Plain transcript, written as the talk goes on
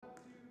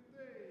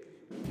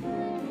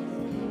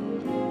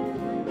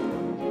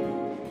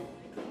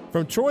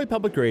From Troy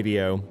Public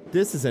Radio,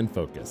 this is In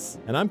Focus,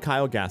 and I'm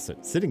Kyle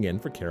Gassiott, sitting in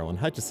for Carolyn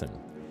Hutcheson.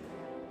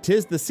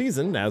 'Tis the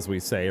season, as we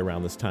say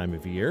around this time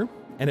of year,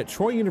 and at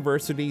Troy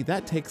University,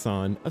 that takes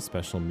on a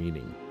special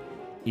meaning.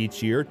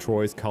 Each year,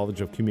 Troy's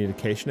College of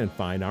Communication and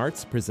Fine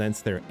Arts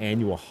presents their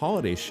annual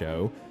holiday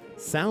show,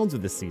 Sounds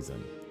of the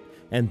Season.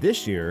 And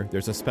this year,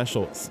 there's a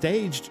special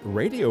staged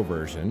radio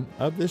version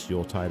of this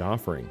Yuletide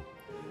offering.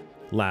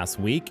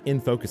 Last week, In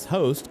Focus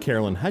host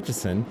Carolyn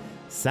Hutcheson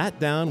sat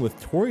down with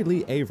Tori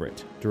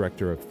Averett,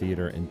 Director of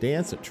Theater and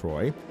Dance at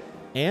Troy,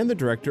 and the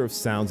Director of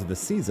Sounds of the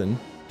Season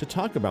to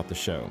talk about the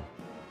show.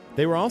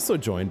 They were also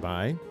joined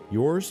by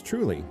yours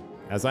truly,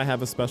 as I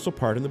have a special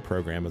part in the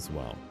program as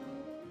well.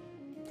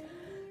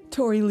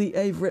 Tori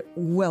Averett,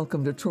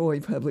 welcome to Troy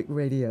Public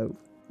Radio.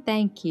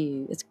 Thank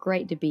you. It's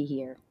great to be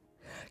here.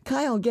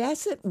 Kyle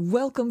Gassiott,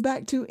 welcome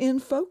back to In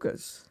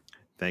Focus.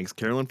 Thanks,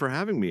 Carolyn, for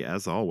having me,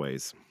 as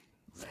always.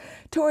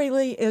 Tori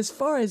Lee, as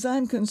far as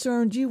I'm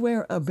concerned, you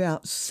wear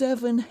about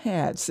 7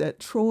 hats at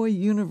Troy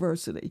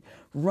University.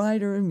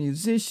 Writer,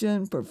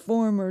 musician,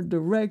 performer,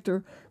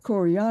 director,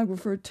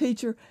 choreographer,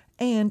 teacher,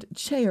 and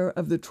chair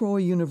of the Troy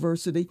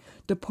University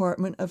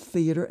Department of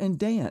Theater and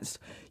Dance.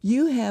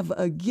 You have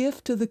a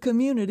gift to the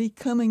community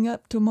coming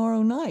up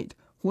tomorrow night.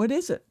 What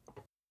is it?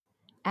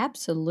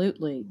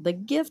 Absolutely. The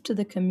gift to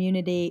the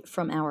community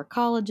from our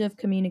College of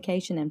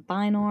Communication and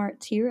Fine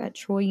Arts here at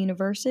Troy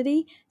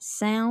University,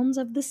 Sounds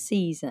of the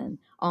Season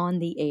on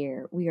the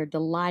air. We are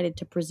delighted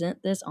to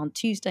present this on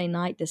Tuesday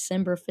night,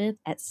 December 5th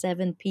at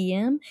 7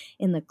 p.m.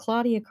 in the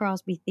Claudia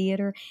Crosby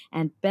Theatre.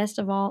 And best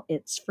of all,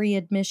 it's free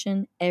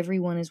admission.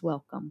 Everyone is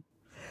welcome.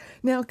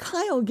 Now,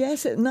 Kyle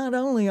Gassiott, not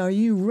only are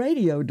you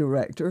radio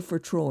director for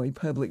Troy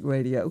Public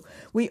Radio,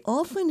 we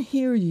often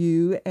hear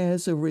you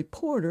as a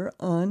reporter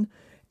on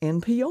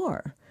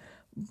NPR.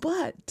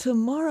 But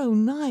tomorrow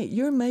night,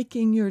 you're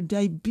making your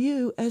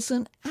debut as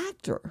an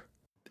actor.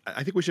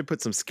 I think we should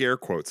put some scare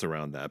quotes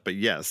around that. But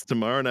yes,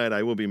 tomorrow night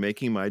I will be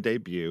making my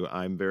debut.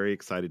 I'm very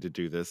excited to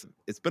do this.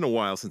 It's been a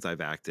while since I've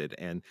acted,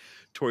 and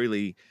Tori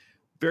Lee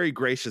very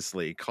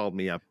graciously called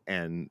me up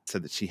and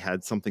said that she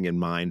had something in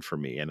mind for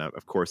me. And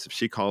of course, if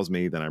she calls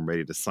me, then I'm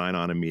ready to sign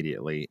on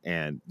immediately.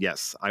 And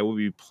yes, I will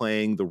be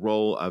playing the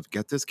role of,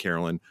 get this,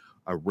 Carolyn,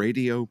 a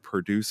radio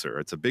producer.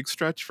 It's a big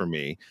stretch for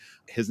me.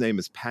 His name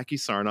is Packy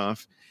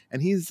Sarnoff, and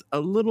he's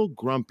a little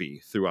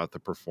grumpy throughout the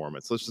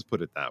performance. Let's just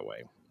put it that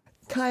way.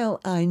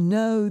 Kyle, I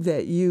know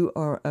that you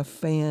are a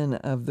fan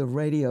of the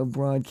radio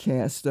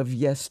broadcast of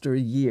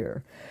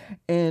yesteryear.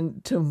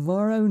 And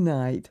tomorrow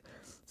night,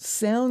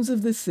 Sounds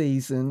of the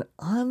Season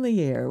on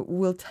the air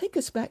will take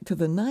us back to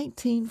the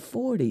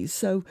 1940s.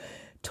 So,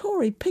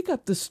 Tori, pick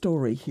up the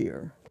story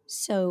here.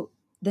 So,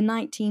 the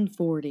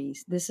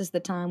 1940s, this is the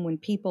time when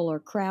people are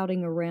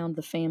crowding around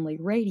the family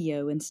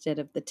radio instead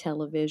of the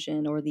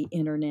television or the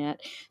internet.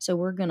 So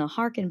we're going to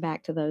harken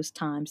back to those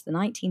times. The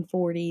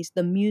 1940s,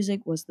 the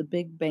music was the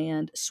big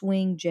band,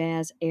 swing,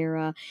 jazz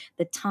era.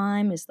 The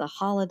time is the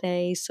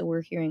holidays, so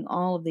we're hearing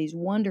all of these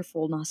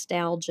wonderful,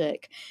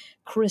 nostalgic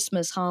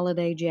Christmas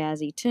holiday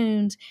jazzy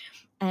tunes.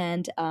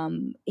 And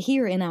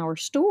here in our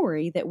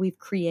story that we've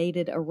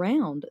created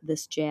around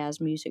this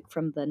jazz music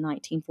from the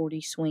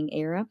 1940s swing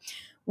era,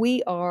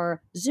 we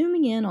are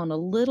zooming in on a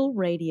little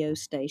radio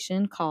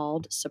station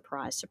called,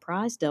 surprise,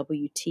 surprise,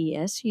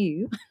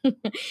 WTSU.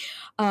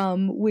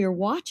 We're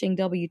watching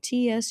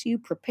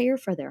WTSU prepare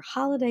for their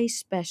holiday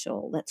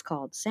special that's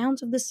called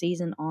Sounds of the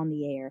Season on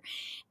the air.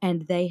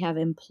 And they have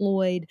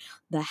employed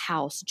the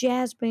house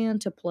jazz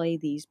band to play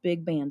these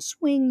big band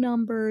swing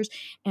numbers.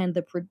 And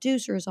the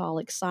producer is all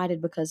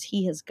excited because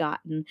he has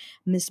gotten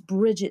Miss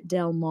Bridget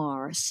Del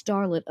Mar, a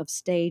starlet of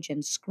stage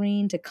and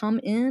screen, to come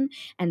in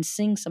and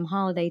sing some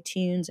holiday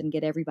tunes and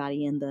get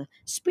everybody in the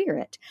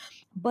spirit.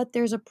 But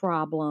there's a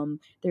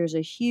problem. There's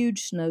a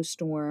huge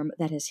snowstorm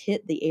that has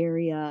hit the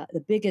area, the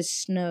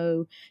biggest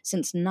snow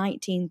since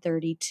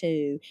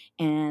 1932,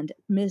 and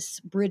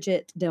Miss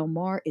Bridget Del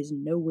Mar is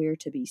nowhere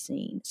to be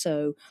seen.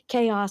 So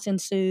chaos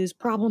ensues,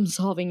 problem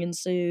solving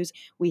ensues.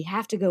 We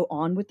have to go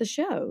on with the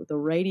show. The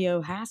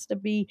radio has to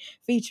be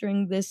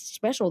featuring this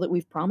special that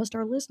we've promised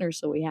our listeners,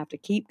 so we have to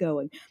keep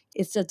going.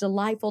 It's a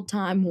delightful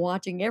time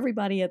watching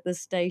everybody at the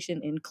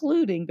station,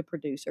 including the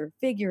producer,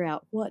 figure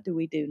out, what do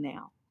we do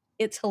now?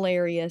 It's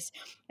hilarious,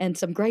 and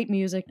some great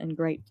music and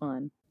great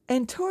fun.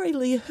 And Tori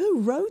Lee,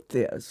 who wrote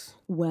this?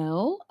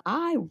 Well,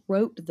 I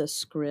wrote the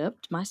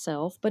script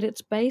myself, but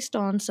it's based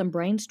on some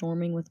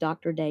brainstorming with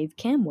Dr. Dave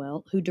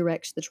Camwell, who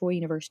directs the Troy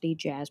University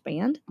Jazz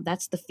Band.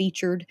 That's the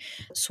featured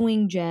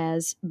swing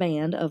jazz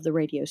band of the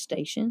radio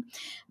station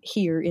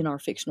here in our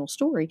fictional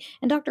story.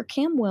 And Dr.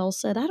 Camwell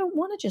said, I don't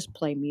want to just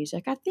play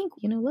music. I think,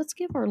 let's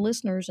give our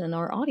listeners and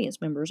our audience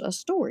members a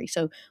story.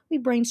 So we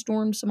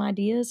brainstormed some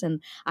ideas,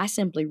 and I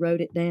simply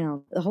wrote it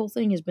down. The whole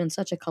thing has been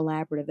such a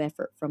collaborative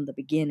effort from the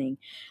beginning,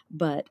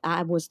 but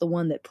I was the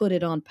one that put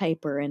it on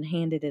paper and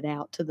handed it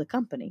out to the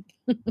company.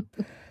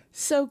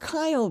 So,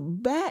 Kyle,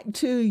 back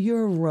to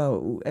your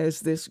role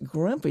as this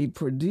grumpy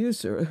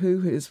producer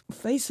who is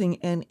facing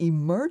an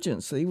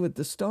emergency with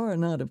the star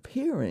not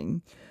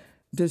appearing.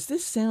 Does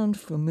this sound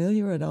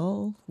familiar at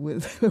all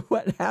with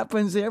what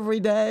happens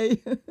every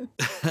day?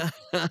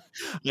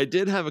 I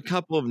did have a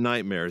couple of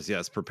nightmares,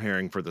 yes,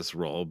 preparing for this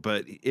role,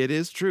 but it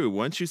is true.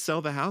 Once you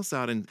sell the house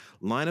out and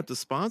line up the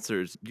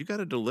sponsors, you got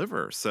to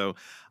deliver. So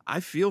I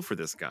feel for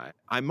this guy.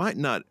 I might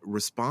not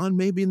respond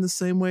maybe in the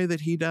same way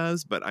that he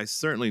does, but I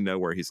certainly know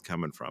where he's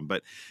coming from.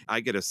 But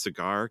I get a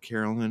cigar,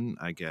 Carolyn.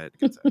 I get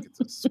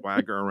some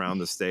swagger around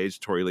the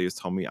stage. Tori Lee has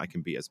told me I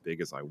can be as big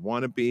as I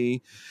want to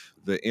be.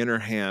 The inner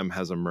ham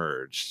has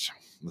emerged.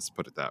 Let's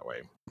put it that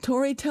way.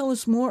 Tori, tell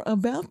us more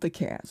about the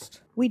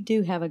cast. We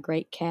do have a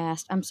great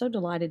cast. I'm so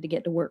delighted to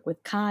get to work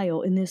with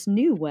Kyle in this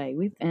new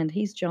way. And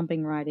he's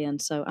jumping right in.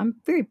 So I'm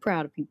very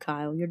proud of you,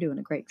 Kyle. You're doing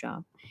a great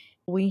job.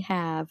 We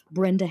have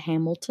Brenda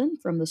Hamilton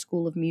from the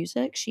School of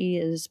Music. She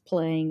is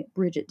playing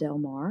Bridget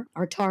Delmar,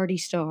 our tardy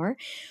star.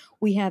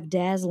 We have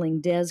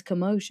dazzling Des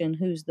Commotion,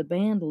 who's the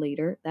band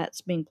leader.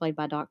 That's being played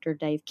by Dr.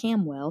 Dave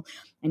Camwell.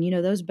 And,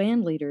 those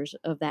band leaders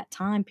of that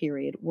time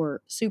period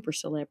were super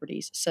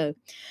celebrities.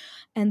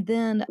 And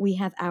then we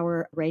have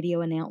our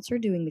radio announcer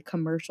doing the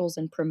commercials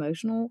and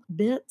promotional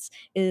bits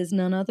is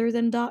none other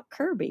than Doc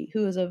Kirby,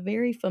 who is a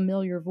very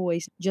familiar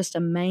voice, just a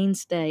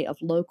mainstay of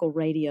local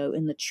radio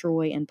in the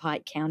Troy and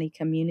Pike County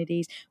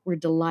communities. We're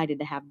delighted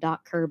to have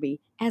Doc Kirby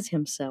as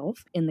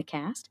himself in the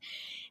cast.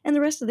 And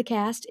the rest of the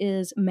cast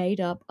is made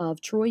up of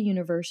Troy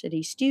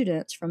University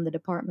students from the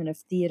Department of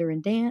Theater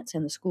and Dance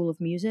and the School of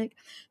Music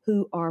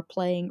who are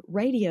playing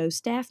radio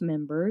staff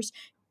members.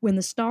 When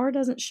the star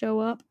doesn't show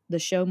up, the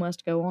show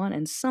must go on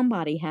and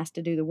somebody has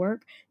to do the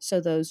work.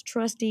 So those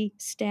trusty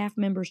staff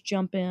members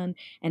jump in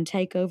and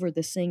take over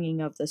the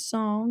singing of the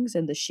songs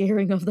and the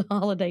sharing of the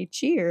holiday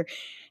cheer.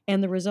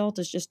 And the result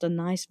is just a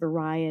nice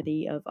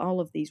variety of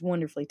all of these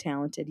wonderfully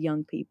talented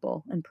young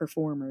people and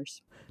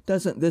performers.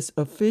 Doesn't this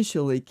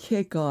officially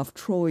kick off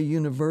Troy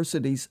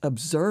University's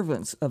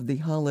observance of the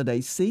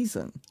holiday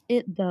season?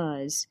 It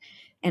does.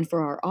 And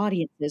for our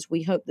audiences,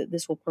 we hope that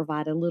this will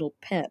provide a little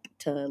pep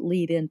to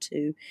lead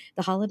into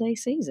the holiday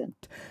season.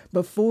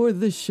 Before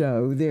the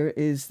show, there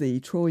is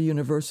the Troy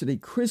University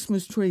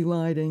Christmas tree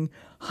lighting,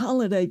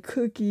 holiday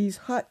cookies,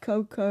 hot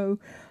cocoa,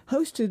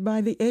 hosted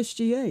by the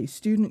SGA,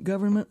 Student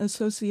Government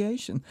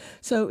Association.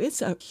 So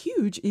it's a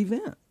huge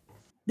event.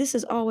 This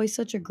is always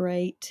such a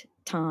great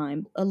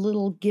time, a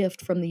little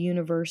gift from the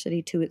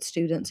university to its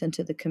students and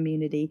to the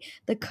community.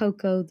 The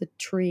cocoa, the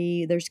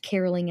tree, there's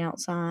caroling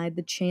outside.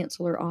 The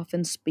chancellor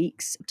often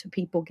speaks to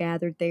people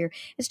gathered there.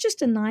 It's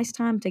just a nice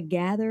time to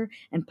gather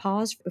and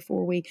pause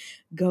before we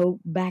go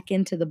back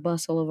into the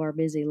bustle of our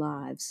busy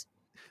lives.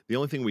 The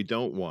only thing we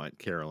don't want,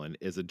 Carolyn,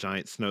 is a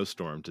giant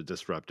snowstorm to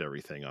disrupt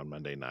everything on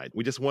Monday night.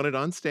 We just want it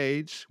on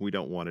stage. We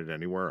don't want it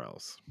anywhere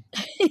else.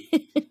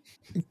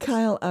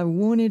 Kyle, I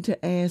wanted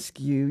to ask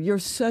you, you're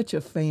such a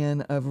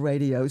fan of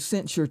radio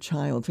since your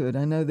childhood.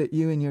 I know that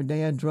you and your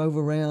dad drove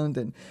around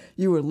and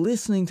you were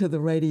listening to the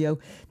radio.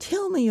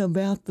 Tell me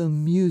about the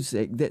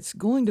music that's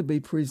going to be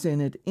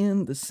presented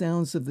in the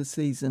Sounds of the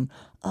Season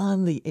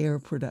on the air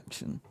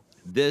production.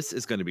 This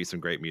is going to be some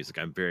great music.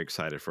 I'm very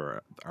excited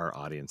for our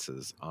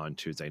audiences on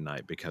Tuesday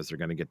night because they're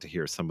going to get to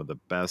hear some of the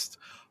best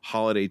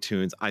holiday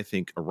tunes, I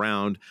think,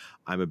 around.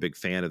 I'm a big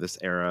fan of this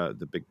era,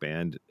 the big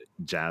band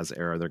jazz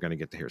era. They're going to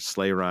get to hear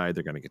Sleigh Ride.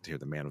 They're going to get to hear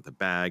The Man with the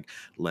Bag,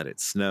 Let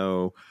It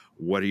Snow,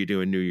 What Are You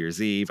Doing New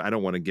Year's Eve? I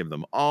don't want to give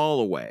them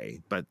all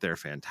away, but they're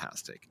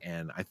fantastic.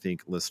 And I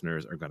think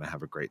listeners are going to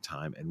have a great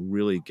time and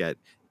really get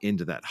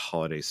into that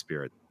holiday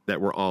spirit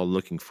that we're all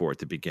looking for at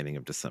the beginning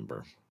of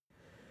December.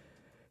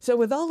 So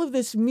with all of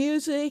this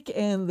music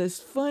and this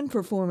fun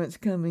performance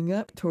coming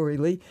up, Tori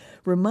Lee,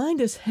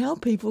 remind us how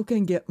people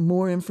can get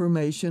more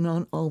information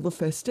on all the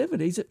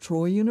festivities at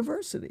Troy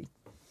University.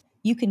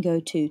 You can go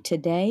to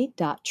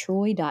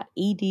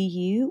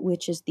today.troy.edu,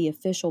 which is the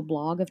official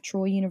blog of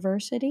Troy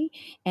University.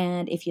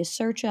 And if you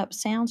search up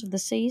Sounds of the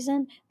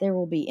Season, there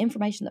will be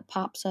information that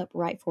pops up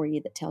right for you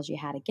that tells you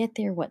how to get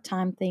there, what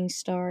time things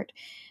start,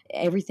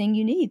 everything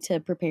you need to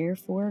prepare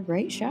for a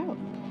great show.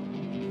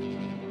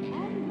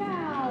 And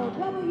now,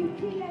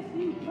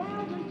 WTSU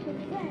proudly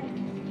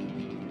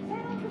presents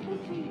Sounds of the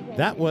Season.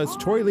 That was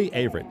Tori Lee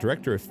Averett,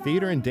 Director of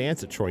Theater and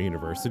Dance at Troy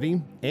University,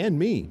 and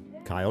me,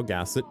 Kyle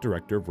Gassiott,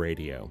 Director of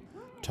Radio,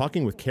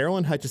 talking with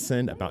Carolyn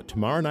Hutcheson about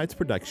tomorrow night's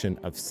production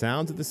of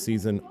Sounds of the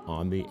Season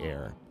on the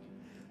air.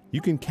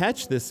 You can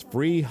catch this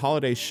free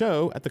holiday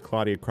show at the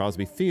Claudia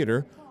Crosby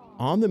Theatre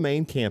on the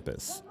main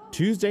campus,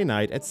 Tuesday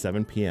night at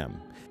 7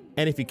 p.m.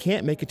 And if you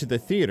can't make it to the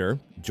theater,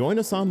 join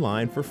us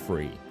online for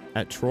free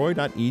at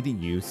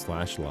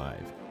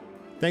troy.edu/live.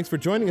 Thanks for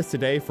joining us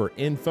today for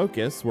In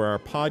Focus, where our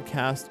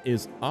podcast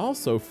is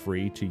also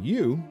free to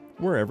you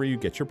wherever you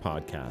get your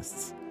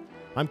podcasts.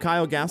 I'm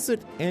Kyle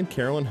Gassiott, and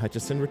Carolyn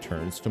Hutcheson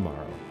returns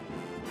tomorrow.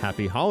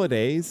 Happy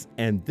holidays,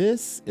 and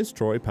this is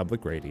Troy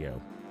Public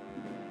Radio.